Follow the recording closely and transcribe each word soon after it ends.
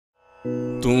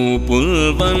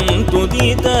தூப்புல்வன்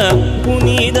துதித்த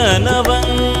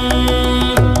புனிதனவன்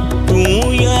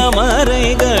தூய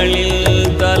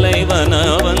மறைகளில்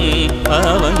தலைவனவன்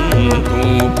அவன்.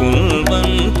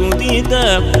 தூப்புல்வன் துதித்த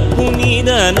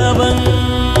புனிதனவன்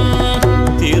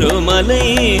திருமலை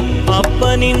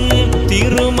அப்பனின்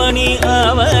திருமணி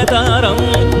அவதாரம்.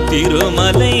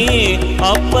 திருமலை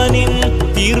அப்பனின்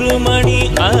திருமணி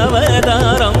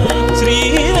அவதாரம். ஸ்ரீ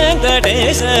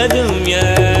வெங்கடேச திவ்ய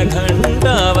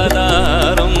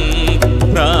கண்டாவதாரம்.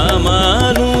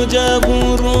 ராமானுஜ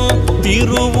குரு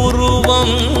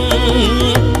திருவுருவம்.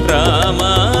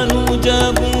 ராமானுஜ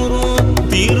குரு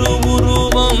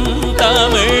திருவுருவம்.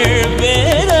 தமிழ்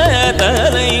வேத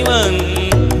தலைவன்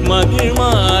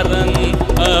மகிழ்மாறன்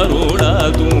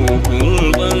அருளாது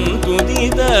புல்வன்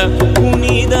துதித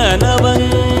புனிதனவன்.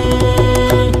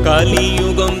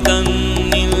 கலியுகம்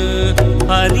தன்னில்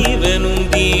அறிவெனும்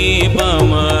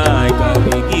தீபமாய்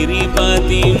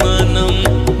கலிகிரிபதி மனம்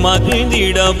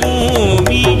மகிழ்ந்திட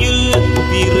பூமியில்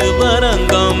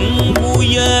திருவரங்கம்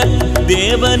உயர்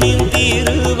தேவனின்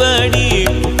திருவடி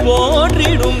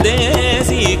போற்றிடும்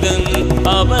தேசிகன்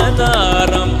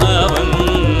அவதாரம் அவன்.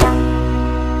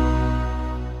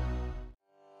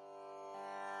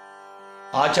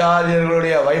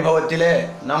 ஆச்சாரியர்களுடைய வைபவத்திலே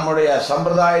நம்முடைய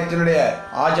சம்பிரதாயத்தினுடைய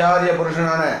ஆச்சாரிய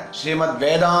புருஷனான ஸ்ரீமத்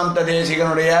வேதாந்த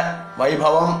தேசிகனுடைய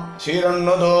வைபவம்.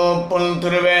 சீரொன்னுதோப்புல்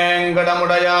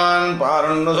திருவேங்கடமுடையான்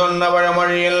பாரொன்னு சொன்ன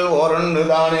பழமொழியில் ஓரொன்று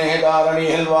தானே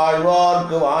தாரணியில்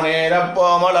வாழ்வோர்க்கு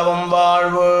வானேரப்போமளவும்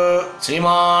வாழ்வு.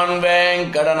 ஸ்ரீமான்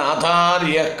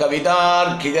வேங்கடநாதாரிய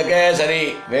கவிதார்க்கிகேசரி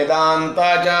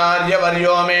வேதாந்தாச்சாரிய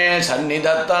வரியோமே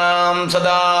சந்நிதத்தாம்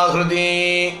சதாஹிருதி.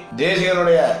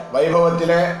 தேசிகனுடைய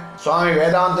வைபவத்திலே சுவாமி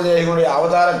வேதாந்த தேசிகனுடைய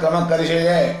அவதார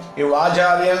கிரமக்கரிசையிலே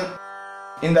இவ்வாச்சாரியன்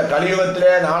இந்த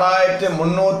கலியுகத்திலே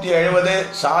 4370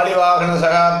 சாலிவாகன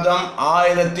சகாப்தம்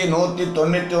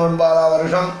 1199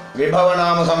 வருஷம்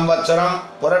விபவநாம சம்வத்சரம்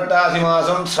புரட்டாசி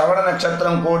மாசம் சிரவண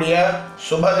நட்சத்திரம் கூடிய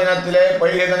சுப தினத்திலே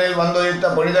பொய்கைதனில்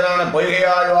வந்துதித்த புனிதனான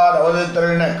பொய்கையாழ்வார்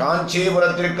அவதரித்தருளின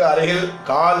காஞ்சிபுரத்திற்கு அருகில்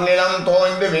கால் நிலம்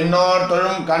தோய்ந்து விண்ணோர்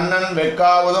தொழும் கண்ணன்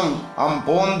வெக்காவதும்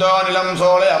பூந்தோ நிலம்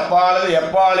சோலை அப்பாலது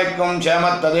எப்பாலிக்கும்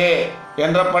சேமத்ததே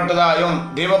என்றப்பட்டதாயும்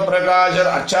தீபப்பிரகாசர்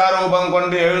அச்சாரூபம்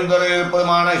கொண்டு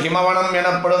எழுந்தருளிருப்பதுமான ஹிமவனம்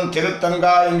எனப்படும்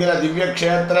திருத்தங்கா என்கிற திவ்ய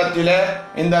கஷேத்திரத்திலே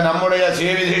இந்த நம்முடைய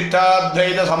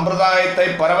ஸ்ரீவிசிஷ்டாத்வைத சம்பிரதாயத்தை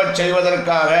பரவச்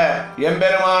செய்வதற்காக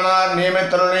எம்பெருமானார்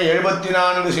நியமித்தருளின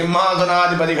 74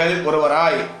 சிம்மாசனாதிபதிகள்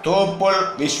ஒருவராய் தூப்புள்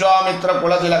விஸ்வாமித்ர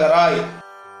குலதிலகராய்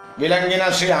விளங்கின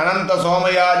ஸ்ரீ அனந்த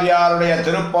சோமயாஜியாருடைய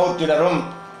திருப்பௌத்திரரும்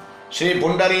ஸ்ரீ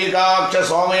புண்டரீகாட்ச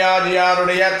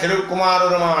சோமயாஜியாருடைய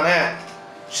திருக்குமாரருமான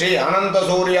ஸ்ரீ அனந்த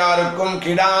சூரியாருக்கும்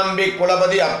கிடாம்பி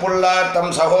குலபதி அப்புள்ளார்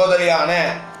தம் சகோதரியான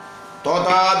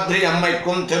தோதாத்ரி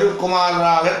அம்மைக்கும்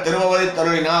திருக்குமாரராக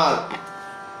திருவவதித்தருளினார்.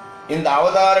 இந்த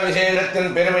அவதார விசேஷத்தின்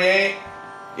பெருமையை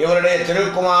இவருடைய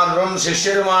திருக்குமாரரும்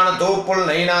சிஷ்யருமான தூப்புள்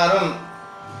நயினாரும்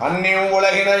அந்நியும்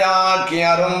உலகினையாக்கி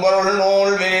அரும்பொருள்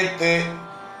நூல் விரித்து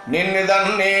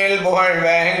நின்னிதன் நீள் புகழ்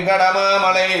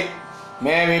வேங்கடமாமலை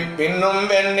மேவி பின்னும்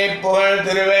வெண்ணி புகழ்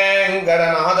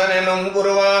திருவேங்கடநாதன் எனும்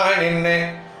குருவாக நின்று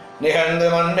நிகழ்ந்து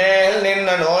மண்மேல் நின்ன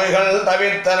நோய்கள்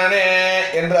தவிர்த்தனே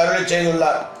என்று அருளி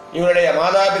செய்துள்ளார். இவருடைய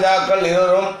மாதாபிதாக்கள்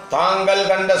இருவரும் தாங்கள்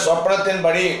கண்ட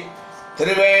சொப்னத்தின்படி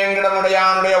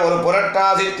திருவேங்கடமுடையானுடைய ஒரு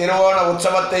புரட்டாசி திருவோண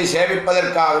உற்சவத்தை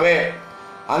சேவிப்பதற்காகவே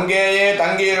அங்கேயே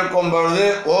தங்கியிருக்கும் பொழுது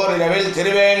ஓரிரவில்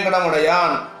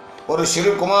திருவேங்கடமுடையான் ஒரு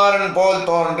சிறு குமாரன் போல்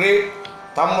தோன்றி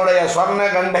தம்முடைய சொர்ண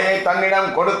கண்டையை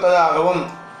தன்னிடம் கொடுத்ததாகவும்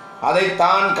அதை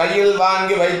தான் கையில்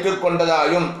வாங்கி வைத்து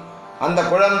கொண்டதாயும் அந்த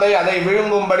குழந்தை அதை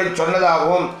விழுங்கும்படி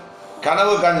சொன்னதாகவும்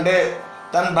கனவு கண்டு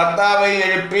தன் பர்த்தாவை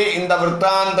எழுப்பி இந்த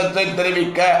விற்த்தாந்தத்தை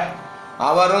தெரிவிக்க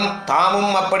அவரும்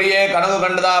தாமும் அப்படியே கனவு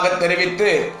கண்டதாக தெரிவித்து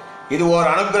இது ஓர்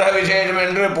அனுக்கிரக விசேஷம்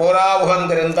என்று போரா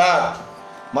உகந்திருந்தார்.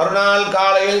 மறுநாள்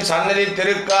காலையில் சன்னதி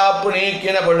திருக்காப்பு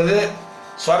நீக்கின பொழுது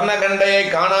ஸ்வர்ணகண்டையை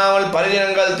காணாமல்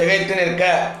பரிஜனங்கள் திகைத்து நிற்க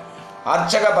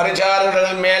அர்ச்சக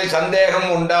பரிசாரர்கள் மேல் சந்தேகம்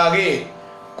உண்டாகி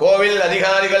கோவில்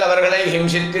அதிகாரிகள் அவர்களை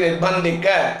ஹிம்சித்து நிர்பந்திக்க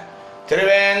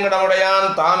திருவேங்கடமுடையான்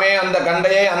தாமே அந்த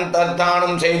கண்டையை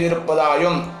அந்தர்தானம்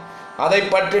செய்திருப்பதாயும் அதை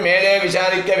பற்றி மேலே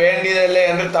விசாரிக்க வேண்டியதில்லை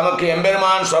என்று தமக்கு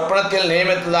எம்பெருமான் சொப்னத்தில்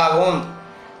நியமித்ததாகவும்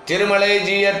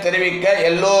திருமலைஜீயர் தெரிவிக்க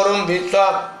எல்லோரும்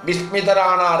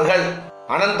விஸ்மிதரானார்கள்.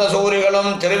 அனந்த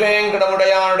சூரிகளும்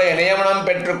திருவேங்கடமுடையானுடைய நியமனம்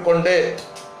பெற்றுக்கொண்டு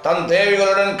தம்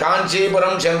தேவிகளுடன்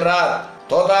காஞ்சிபுரம் சென்றார்.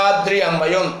 தோதாத்ரி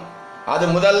அம்மையும் அது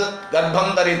முதல்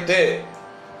கர்ப்பம் தரித்து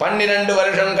 12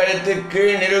 வருஷம் கழித்து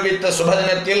கீழ் நிரூபித்த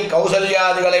சுபதினத்தில்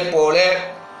கௌசல்யாதிகளைப் போல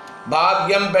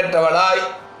பாக்கியம் பெற்றவளாய்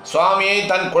சுவாமியை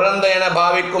தன் குழந்தை என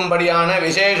பாவிக்கும்படியான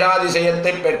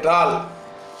விசேஷாதிசயத்தை பெற்றாள்.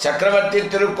 சக்கரவர்த்தி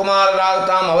திருக்குமாரராக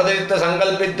தாம் அவதரித்த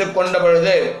சங்கல்பித்துக் கொண்ட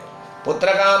பொழுது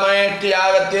புத்திரகாமேட்டி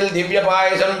யாகத்தில் திவ்ய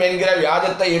பாயசம் என்கிற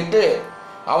வியாஜத்தை இட்டு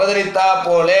அவதரித்தா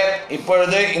போலே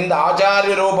இப்பொழுது இந்த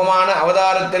ஆச்சாரிய ரூபமான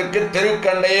அவதாரத்திற்கு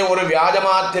திருக்கண்டையை ஒரு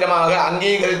வியாஜமாத்திரமாக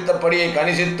அங்கீகரித்தபடியை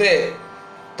கணிசித்து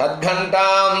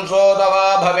தத்கண்டாம் சோதவா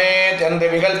பவேத் என்று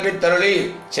விகல்பித்தருளி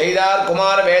செய்தார்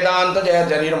குமார வேதாந்த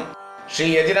ஜெயச்சரியம். ஸ்ரீ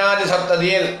யதிராஜ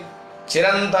சப்ததியில்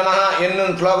சிரந்தனா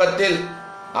என்னும் ஸ்லோகத்தில்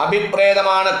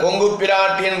அபிப்பிரேதமான கொங்கு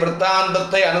பிராட்டியின்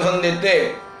விற்த்தாந்தத்தை அனுசந்தித்து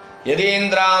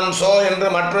யதீந்திராம் சோ என்று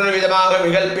மற்றொரு விதமாக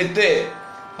விகல்பித்து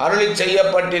அருளி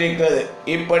செய்யப்பட்டிருக்கிறது.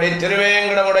 இப்படி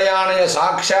திருவேங்கடமுடையானைய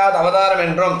சாட்சாத் அவதாரம்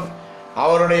என்றும்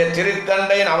அவருடைய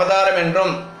திருக்கண்டையின் அவதாரம்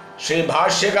என்றும் ஸ்ரீ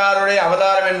பாஷ்யகாருடைய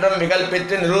அவதாரம் என்றும்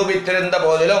விகல்பித்து நிரூபித்திருந்த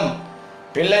போதிலும்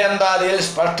பிள்ளையந்தாதியில்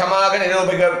ஸ்பஷ்டமாக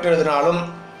நிரூபிக்கப்பட்டிருந்தாலும்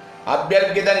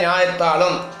அபியர்கித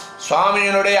நியாயத்தாலும்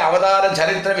சுவாமியினுடைய அவதார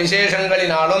சரித்திர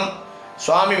விசேஷங்களினாலும்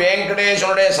சுவாமி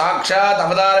வெங்கடேசனுடைய சாட்சாத்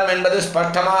அவதாரம் என்பது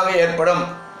ஸ்பஷ்டமாக ஏற்படும்.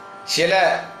 சில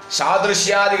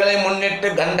சாதிருஷ்யாதிகளை முன்னிட்டு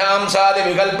கண்டாம்சாதி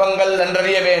விகல்பங்கள்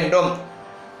நன்றறிய வேண்டும்.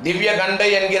 திவ்ய கண்டை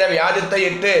என்கிற வியாஜத்தை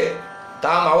இட்டு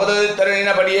தாம்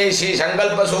அவதரித்தருளினபடியே ஸ்ரீ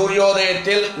சங்கல்ப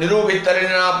சூரியோதயத்தில்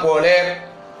நிரூபித்தருளினா போலே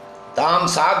தாம்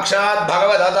சாட்சாத்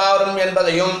பகவத் அவதாரம்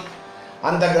என்பதையும்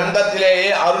அந்த கிரந்தத்திலேயே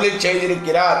அருளி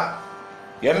செய்திருக்கிறார்.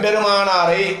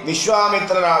 எம்பெருமானாரை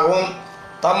விஸ்வாமித்திரராகவும்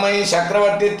தம்மை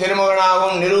சக்கரவர்த்தி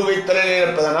திருமகனாகவும்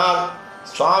நிரூபித்தருளியிருப்பதனால்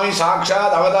சுவாமி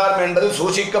சாட்சாத் அவதாரம் என்பது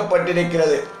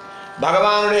சூசிக்கப்பட்டிருக்கிறது.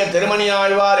 பகவானுடைய திருமணி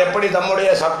ஆழ்வார் எப்படி தம்முடைய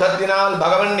சப்தத்தினால்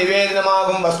பகவன்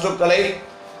நிவேதனமாகும் வஸ்துக்களை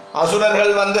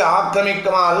அசுரர்கள் வந்து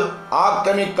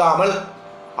ஆக்கிரமிக்காமல்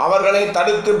அவர்களை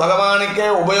தடுத்து பகவானுக்கே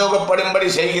உபயோகப்படும்படி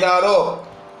செய்கிறாரோ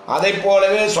அதை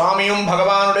போலவே சுவாமியும்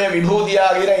பகவானுடைய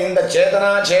விபூதியாகிற இந்த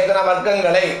சேதன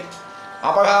வர்க்கங்களை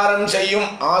அபகாரம் செய்யும்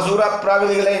ஆசுர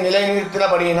பிரகதிகளை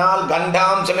நிலைநிறுத்தினபடியினால்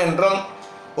கண்டாம்சம் என்றும்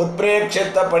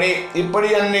உத்பிரேட்சித்தபடி இப்படி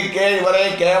எண்ணிக்கே இவரை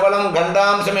கேவலம்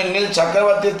கண்டாம்சம் எண்ணில்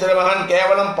சக்கரவர்த்தி திருமகன்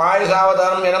கேவலம்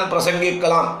பாயசாவதாரம் என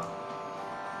பிரசங்கிக்கலாம்.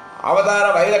 அவதார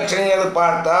வைலட்சணியில்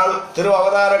பார்த்தால் திரு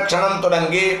அவதார க்ஷணம்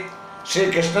தொடங்கி ஸ்ரீ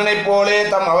கிருஷ்ணனைப் போலே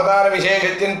தம் அவதார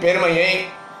விசேஷத்தின் பெருமையை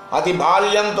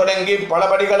அதிபால்யம் தொடங்கி பல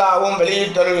படிகளாகவும்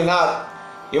வெளியிட்டருளினார்.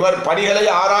 இவர் படிகளை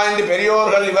ஆராய்ந்து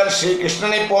பெரியோர்கள் இவர் ஸ்ரீ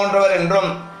கிருஷ்ணனை போன்றவர்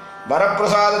என்றும்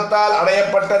வரப்பிரசாதத்தால்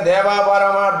அடையப்பட்ட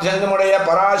தேவாபாரமார்த்தமுடைய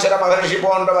பராசர மகர்ஷி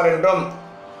போன்றவர் என்றும்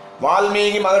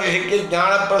வால்மீகி மகர்ஷிக்கு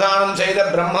ஞானப்பிரதானம் செய்த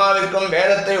பிரம்மாவிற்கும்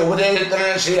வேதத்தை உபதேசித்த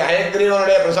ஸ்ரீ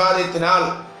ஹயக்ரீவனுடைய பிரசாதத்தினால்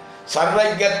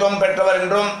சர்வஜத்துவம் பெற்றவர்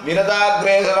என்றும்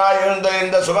விரதாகிரேசராய்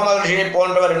எழுந்த சுகமகர்ஷியை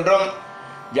போன்றவர் என்றும்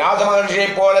வியாச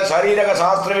மகர்ஷியைப் போல சரீரக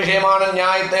சாஸ்திர விஷயமான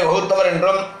நியாயத்தை வகுத்தவர்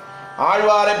என்றும்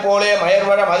ஆழ்வாரைப் போலே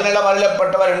மயர்வர மதுநிலம்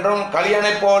அருளப்பட்டவர் என்றும்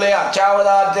கலியனைப் போலே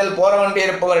அச்சாவதாரத்தில் போர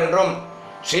வேண்டியிருப்பவர் என்றும்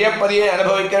ஸ்ரீயப்பதியை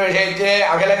அனுபவிக்கிற விஷயத்திலே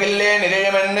அகலகில்லே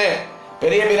நிலையமென்னு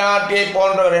பெரிய பிராட்டியை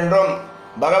போன்றவர் என்றும்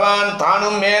பகவான்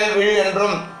தானும் மேல் விழு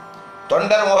என்றும்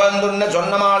தொண்டர் முகந்துண்ண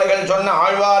சொன்ன மாலைகள் சொன்ன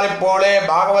ஆழ்வாரைப் போலே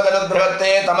பாகவத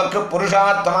அனுகிரகத்தையே தமக்கு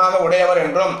புருஷார்த்தமாக உடையவர்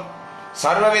என்றும்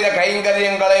சர்வவித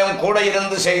கைங்கரியங்களையும் கூட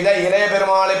இருந்து செய்த இளைய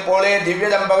பெருமாளைப் போலே திவ்ய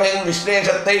தம்பகையின்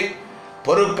விசேஷத்தை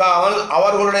பொறுக்காமல்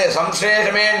அவர்களுடைய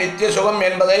சம்சேஷமே நித்திய சுகம்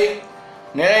என்பதை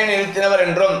நிலைநிறுத்தினவர்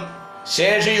என்றும்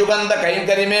சேஷியுகந்த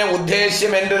கைங்கரியமே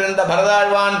உத்தேசியம் என்றிருந்த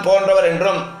பரதாழ்வான் போன்றவர்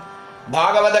என்றும்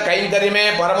பாகவத கைங்கரியமே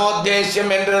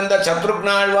பரமோத்தேசியம் என்றிருந்த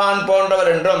சத்ருக்னாழ்வான்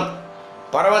போன்றவர் என்றும்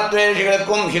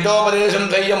பரமத்வேஷிகளுக்கும் ஹிதோபதேசம்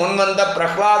செய்ய முன்வந்த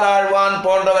பிரஹ்லாதாழ்வான்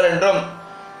போன்றவர் என்றும்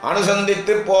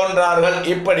அனுசந்தித்து போன்றார்கள்.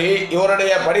 இப்படி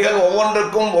இவருடைய படிகள்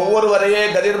ஒவ்வொன்றுக்கும் ஒவ்வொருவரையே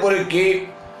கதிர் பொறுக்கி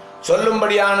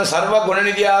சொல்லும்படியான சர்வ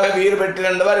குணநிதியாக வீறு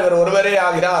பெற்றிருந்தவர் இவர் ஒருவரே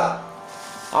ஆகிறார்.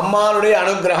 அம்மாளுடைய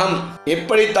அனுகிரகம்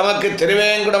இப்படி தமக்கு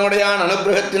திருவேங்கடமுடையான்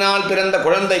அனுகிரகத்தினால் பிறந்த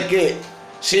குழந்தைக்கு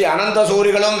ஸ்ரீ அனந்த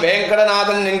சூரிகளும்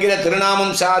வேங்கடநாதன் என்கிற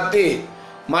திருநாமம் சாத்தி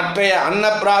மற்றைய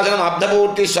அன்னப்பிராசனம்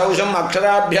அப்தபூர்த்தி சௌஷம்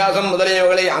அக்ஷராபியாசம்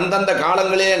முதலியவைகளை அந்தந்த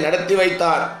காலங்களிலே நடத்தி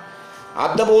வைத்தார்.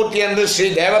 அப்தபூர்த்தி என்று ஸ்ரீ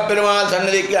தேவப்பெருமாள்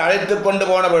சன்னதிக்கு அழைத்து கொண்டு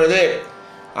போன பொழுது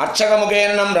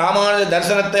அர்ச்சகமுகேன் நம் ராமானுஜ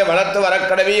தரிசனத்தை வளர்த்து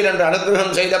வரக்கடவீர் என்று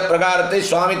அனுகிரகம் செய்த பிரகாரத்தை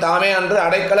சுவாமி தாமே அன்று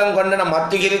அடைக்கலம் கொண்டு நம்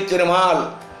அத்திகிரி திருமால்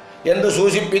என்று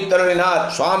சூசிப்பித்தருளினார்.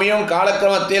 சுவாமியும்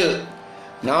காலக்கிரமத்தில்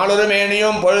நாளொரு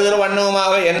மேனியும் பொழுதொரு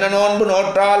வண்ணவுமாக என்ன நோன்பு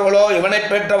நோற்றாள்களோ இவனை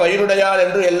பெற்ற வயிறுடையாள்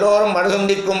என்று எல்லோரும்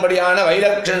மறுசந்திக்கும்படியான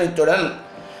வைலட்சணித்துடன்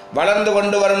வளர்ந்து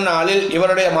கொண்டு வரும் நாளில்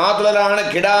இவருடைய மாதுளரான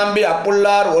கிடாம்பி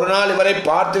அப்புள்ளார் ஒரு நாள் இவரை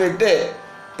பார்த்துவிட்டு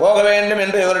போக வேண்டும்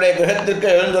என்று இவருடைய கிரகத்திற்கு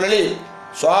எழுந்துள்ளி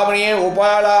சுவாமியை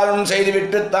உபாலாரம்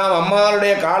செய்துவிட்டு தாம்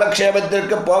அம்மாளுடைய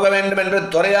காலக்ஷேபத்திற்கு போக வேண்டும் என்று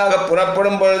துறையாக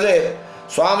புறப்படும் பொழுது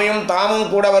சுவாமியும் தாமும்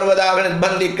கூட வருவதாக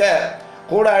நிர்பந்திக்க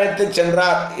கூட அழைத்து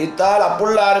சென்றார். இத்தால்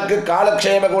அப்புள்ளாருக்கு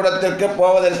காலக்ஷேப கூடத்திற்கு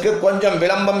போவதற்கு கொஞ்சம்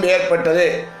விளம்பம் ஏற்பட்டது.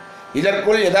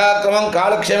 இதற்குள் யதாக்கிரமம்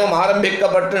காலக்ஷேபம்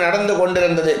ஆரம்பிக்கப்பட்டு நடந்து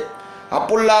கொண்டிருந்தது.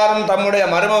 அப்புல்லாரும் தம்முடைய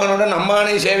மருமகனுடன்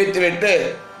அம்மானை சேவித்துவிட்டு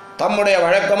தம்முடைய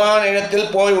வழக்கமான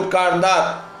இடத்தில் போய் உட்கார்ந்தார்.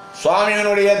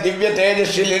 சுவாமியினுடைய திவ்ய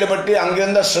தேஜஸில் ஈடுபட்டு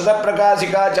அங்கிருந்த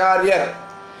ஸ்ருதப்பிரகாசிகாச்சாரியர்,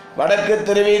 வடக்கு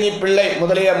திருவீதி பிள்ளை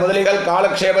முதலிகள்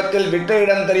காலக்ஷேபத்தில் விட்ட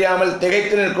இடம் தெரியாமல்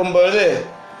திகைத்து நிற்கும் பொழுது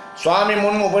சுவாமி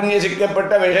முன்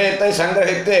உபன்யசிக்கப்பட்ட விஷயத்தை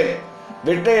சங்கிரகித்து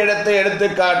விட்ட இடத்தை எடுத்து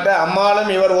காட்ட அம்மாளும்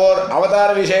இவர் ஓர் அவதார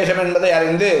விசேஷம் என்பதை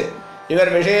அறிந்து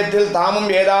இவர் விஷயத்தில் தாமும்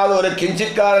ஏதாவது ஒரு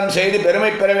கிஞ்சித்காரம் செய்து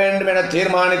பெருமை பெற வேண்டும் என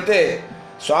தீர்மானித்து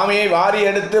சுவாமியை வாரி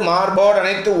எடுத்து மார்போடு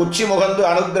அணைத்து உச்சி முகந்து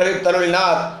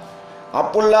அனுகிரகித்தருளினார்.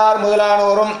 அப்புல்லார்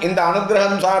முதலானோரும் இந்த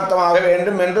அனுகிரகம் சார்த்தமாக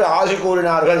வேண்டும் என்று ஆசி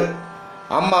கூறினார்கள்.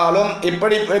 அம்மாளும்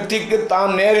இப்படி व्यक्तिக்கு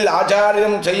தாம் நேரில்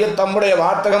ஆச்சாரியம் செய்ய தம்முடைய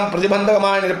வார்த்தகம்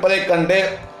பிரதிபந்தகமாய் நிற்பதைக் கண்டு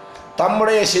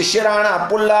தம்முடைய சிஷ்யரான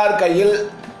அப்புல்லார் கையில்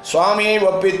சுவாமியை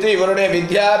ஒப்பித்து இவருடைய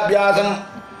வித்யாபியாசம்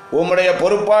உம்முடைய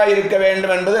பொறுப்பாய் இருக்க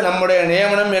வேண்டும் என்பது நம்முடைய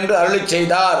நியமனம் என்று அருளி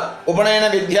செய்தார். உபநயன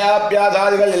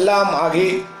வித்யாபியாசாதிகள் எல்லாம் ஆகி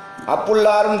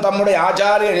அப்புல்லாரும் தம்முடைய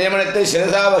ஆச்சாரிய நியமனத்தை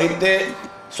சிரசா வகித்து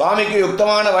சுவாமிக்கு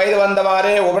யுக்தமான வயது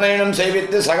வந்தவாறே உபநயனம்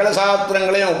செய்வித்து சகல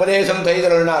சாஸ்திரங்களையும் உபதேசம்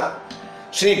செய்தருளினார்.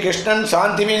 ஸ்ரீ கிருஷ்ணன்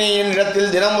சாந்திவினியின்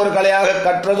இடத்தில் தினம் ஒரு கலையாக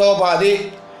கற்றதோபாதி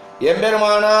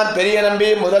எம்பெருமானார் பெரிய நம்பி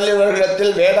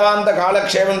முதலியவர்களிடத்தில் வேதாந்த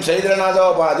காலக்ஷேபம்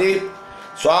செய்தனதோபாதி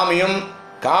சுவாமியும்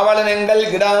காவலனெங்கள்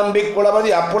கிடாம்பி குலபதி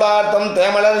அப்புலார்த்தம்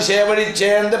தேமலர் சேவடி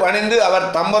சேர்ந்து பணிந்து அவர்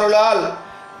தம்பொருளால்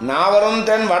நாவரும்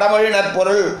தென் வடமொழி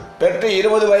நற்பொருள் பெற்று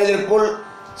 20 வயதிற்குள்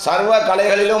சர்வ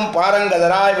கலைகளிலும்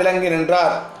பாரங்கதராய் விளங்கி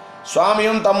நின்றார்.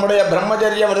 சுவாமியும் தம்முடைய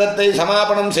பிரம்மச்சரிய விரதத்தை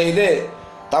சமாபனம் செய்து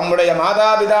தம்முடைய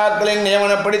மாதாபிதாக்களின்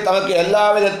நியமனப்படி தமக்கு எல்லா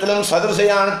விதத்திலும்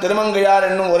சதுர்சையான திருமங்கையார்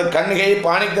என்னும் ஒரு கன்னிகையை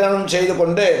பாணிக்கிரமம் செய்து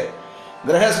கொண்டு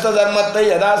கிரகஸ்த தர்மத்தை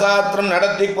யதாசாஸ்திரம்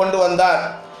நடத்தி கொண்டு வந்தார்.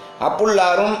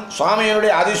 அப்புல்லாரும்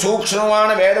சுவாமியுடைய அதிசூக்ஷ்மமான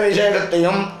வேத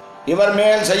விசேஷத்தையும் இவர்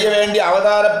மேல் செய்ய வேண்டிய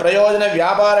அவதார பிரயோஜன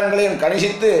வியாபாரங்களையும்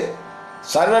கணிசித்து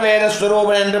சர்வவேத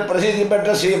ஸ்வரூபன் என்று பிரசித்தி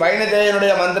பெற்ற ஸ்ரீ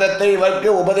வைணதேயனுடைய மந்திரத்தை இவருக்கு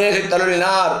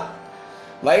உபதேசித்தருளினார்.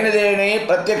 வைணதேயனை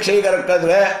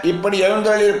பிரத்யக்ஷீகரிக்க இப்படி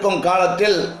எழுந்தருளிருக்கும்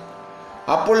காலத்தில்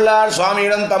அப்புல்லார்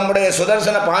சுவாமியிடம் தம்முடைய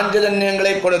சுதர்சன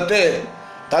பாஞ்சஜன்யங்களை கொடுத்து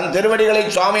தன் திருவடிகளை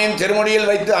சுவாமியின் திருமுடியில்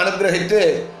வைத்து அனுகிரகித்து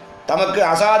தமக்கு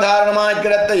அசாதாரணமாய்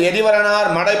கிடைத்த எரிவரனார்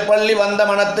மடைப்பள்ளி வந்த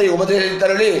மனத்தை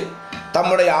உபதேசித்தருளி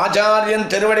தம்முடைய ஆச்சாரியன்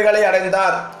திருவடிகளை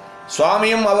அடைந்தார்.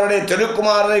 சுவாமியும் அவருடைய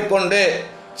திருக்குமாரரை கொண்டு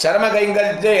சரம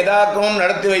கைங்கரியத்தை யதாக்கிரமம்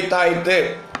நடத்தி வைத்தாயிற்று.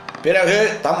 பிறகு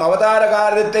தம் அவதார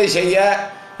காரியத்தை செய்ய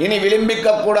இனி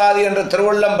விளிம்பிக்கக்கூடாது என்ற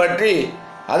திருவுள்ளம் பற்றி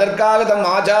அதற்காக தம்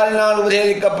ஆச்சாரியனால்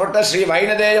உபதேசிக்கப்பட்ட ஸ்ரீ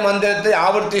வைணதேய மந்திரத்தை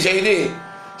ஆவர்த்தி செய்து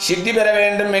சித்தி பெற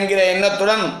வேண்டும் என்கிற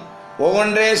எண்ணத்துடன்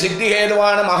ஒவ்வொன்றே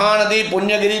சித்திகேதுவான மகாநதி,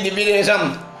 புண்ணியகிரி, திவ்யதேசம்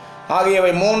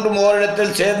ஆகியவை 3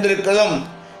 ஓரிடத்தில் சேர்ந்திருக்கிறதும்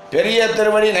பெரிய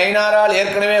திருவடி நயினாரால்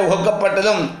ஏற்கனவே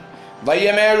உகக்கப்பட்டதும்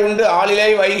வையமேல் உண்டு ஆளிலை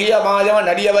வைகிய மாயவ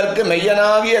நடியவர்க்கு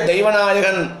மெய்யனாகிய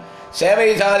தெய்வநாயகன் சேவை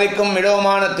சாதிக்கும்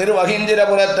இடவுமான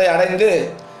திருவகீந்திரபுரத்தை அடைந்து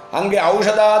அங்கே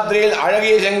ஔஷதாத்ரியில்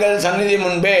அழகிய செங்கல் சந்நிதி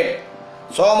முன்பே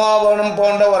சோமாவனம்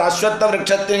போன்ற ஒரு அஸ்வத்த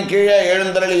விருட்சத்தின் கீழே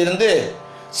எழுந்தருளி இருந்து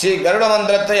ஸ்ரீ கருட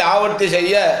மந்திரத்தை ஆவர்த்தி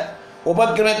செய்ய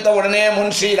உபக்கிரமித்த உடனே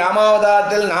முன் ஸ்ரீ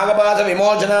ராமாவதாரத்தில் நாகபாச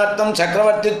விமோசனார்த்தம்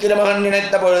சக்கரவர்த்தி திருமகன்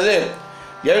நினைத்த பொழுது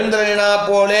எழுந்தருளினா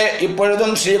போலே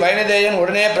இப்பொழுதும் ஸ்ரீ வைணதேயன்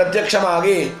உடனே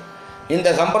பிரத்யட்சமாகி இந்த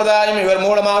சம்பிரதாயம் இவர்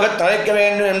மூலமாக தழைக்க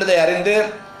வேண்டும் என்பதை அறிந்து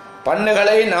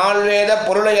பண்ணுகளை நால்வேத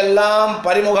பொருளை எல்லாம்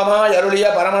பரிமுகமாய் அருளிய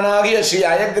பரமனாகிய ஸ்ரீ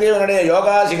ஹயக்ரீவனுடைய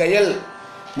யோகாசிகையில்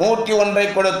மூர்த்தி ஒன்றை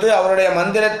கொடுத்து அவருடைய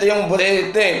மந்திரத்தையும்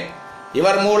உபதேசித்து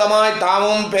இவர் மூலமாய்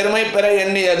தாமும் பெருமை பெற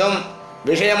எண்ணியதும்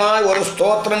விஷயமாய் ஒரு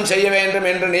ஸ்தோத்திரம் செய்ய வேண்டும்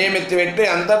என்று நியமித்துவிட்டு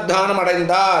அந்தர்தானம்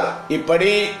அடைந்தார்.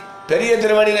 இப்படி பெரிய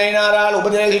திருவடி நயினாரால்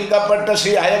உபதேசிக்கப்பட்ட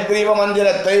ஸ்ரீ ஹயக்ரீவ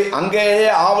மந்திரத்தை அங்கேயே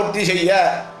ஆவர்த்தி செய்ய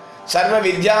சர்வ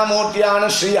வித்யாமூர்த்தியான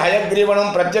ஸ்ரீ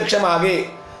ஹயக்ரீவனும் பிரத்யட்சமாகி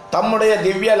தம்முடைய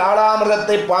திவ்ய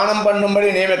லாலாமிரதத்தை பானம் பண்ணும்படி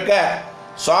நியமிக்க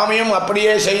சுவாமியும்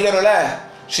அப்படியே செய்தருள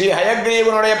ஸ்ரீ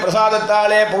ஹயக்ரீவனுடைய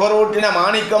பிரசாதத்தாலே புகரூட்டின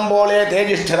மாணிக்கம் போலே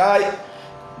தேஜிஷ்டராய்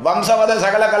வம்சவத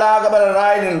சகல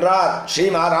கலாகபராய் நின்றார். ஸ்ரீ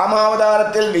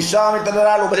ராமாவதாரத்தில்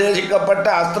விஸ்வாமித்திரரால் உபதேசிக்கப்பட்ட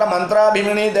அஸ்திர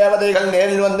மந்திராபிமனி தேவதைகள்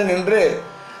நேரில் வந்து நின்று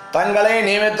தங்களை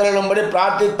நியமித்தருளும்படி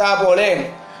பிரார்த்தித்தா போலே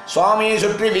சுவாமியை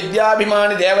சுற்றி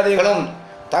வித்யாபிமானி தேவதைகளும்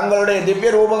தங்களுடைய திவ்ய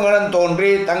ரூபங்களுடன் தோன்றி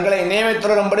தங்களை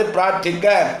நியமித்தருளும்படி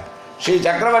பிரார்த்திக்க ஸ்ரீ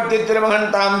சக்கரவர்த்தி திருமகன்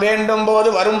தாம் வேண்டும் போது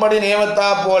வரும்படி நியமித்தா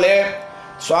போலே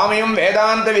சுவாமியும்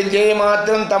வேதாந்த வித்யை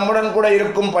மாத்திரம் தம்முடன் கூட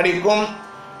இருக்கும் படிக்கும்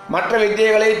மற்ற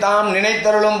வித்தியைகளை தாம்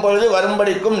நினைத்தருளும் பொழுது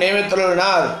வரும்படிக்கும்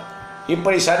நியமித்தருளினார்.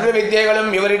 இப்படி சர்வ வித்தியைகளும்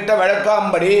இவரிட்ட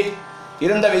வழக்காம்படி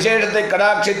இருந்த விசேஷத்தை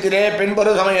கடாட்சித்திலே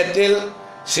பின்பொரு சமயத்தில்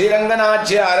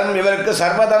ஸ்ரீரங்கநாச்சியாரும் இவருக்கு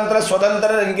சர்வதந்திர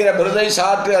சுதந்திரர் என்கிற விருதை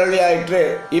சாற்றி அருளியாயிற்று.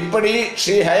 இப்படி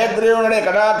ஸ்ரீ ஹயக்ரீவனுடைய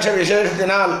கடாட்ச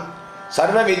விசேஷத்தினால்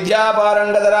சர்வ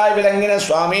வித்யாபாரங்கதராய் விளங்கின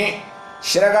சுவாமி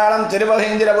சிறகாலம்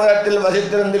திருவகேந்திரபுரத்தில்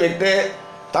வசித்திருந்து விட்டு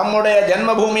தம்முடைய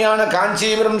ஜன்மபூமியான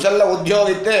காஞ்சிபுரம் செல்ல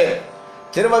உத்தியோகித்து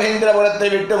திருவகேந்திரபுரத்தை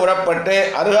விட்டு புறப்பட்டு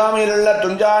அருகாமையிலுள்ள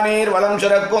துஞ்சாநீர் வளம்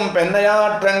சுரக்கும்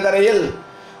பெண்ணையாற்றங்கரையில்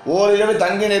ஓரிரவு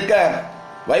தங்கி நிற்க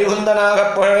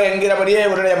வைகுந்தனாகப் புகழ என்கிறபடியே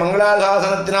இவருடைய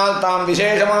மங்களாசாசனத்தினால் தாம்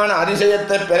விசேஷமான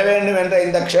அதிசயத்தை பெற வேண்டும் என்ற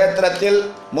இந்த க்ஷேத்திரத்தில்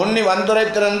முன்னி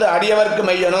வந்துரைத்திருந்து அடியவர்க்கு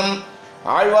மையனும்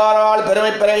ஆழ்வாரால்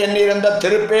பெருமை பெற எண்ணியிருந்த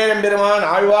திருப்பேரெம்பெருமான்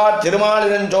ஆழ்வார்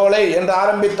திருமாலிருஞ்சோலை என்று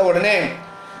ஆரம்பித்தவுடனே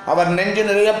அவர் நெஞ்சு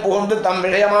நிறைய புகுந்து தம்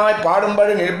விஷயமாய்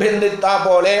பாடும்படி நிர்பந்தித்தா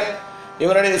போலே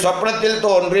இவருடைய சொப்னத்தில்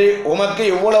தோன்றி, உமக்கு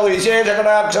இவ்வளவு விசேஷ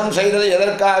கடாட்சம் செய்தது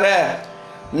எதற்காக?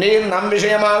 நீர் நம்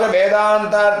விஷயமாக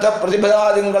வேதாந்தார்த்த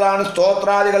பிரதிபதாதிங்களான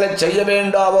ஸ்தோத்ராதிகளை செய்ய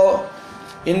வேண்டாவோ?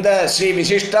 இந்த ஸ்ரீ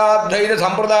விசிஷ்டாத்வைத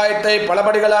சம்பிரதாயத்தை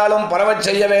பலபடிகளாலும் பரவச்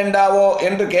செய்ய வேண்டாவோ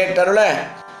என்று கேட்டருள,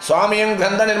 சுவாமியின்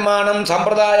கிரந்த நிர்மாணம்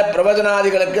சம்பிரதாய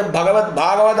பிரவச்சனாதிகளுக்கு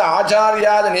பாகவத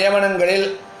ஆச்சாரியாத நியமனங்களில்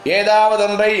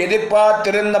ஏதாவதொன்றை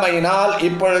எதிர்பார்த்திருந்தமையினால்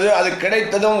இப்பொழுது அது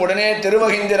கிடைத்ததும் உடனே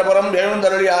திருவகேந்திரபுரம்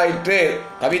எழுந்தருளி ஆயிற்று.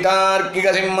 கவிதார்க்கிக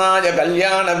சிம்மாய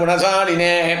கல்யாண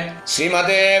குணசாலினே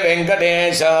ஸ்ரீமதே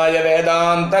வெங்கடேசாய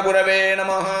வேதாந்த குரவே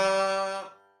நமஹ.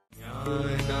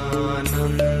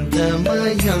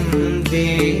 ஞானானந்தமயம்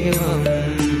தேவம்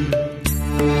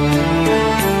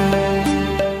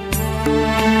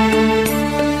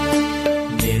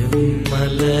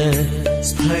निर्मल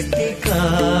स्फटिकाकृतिम्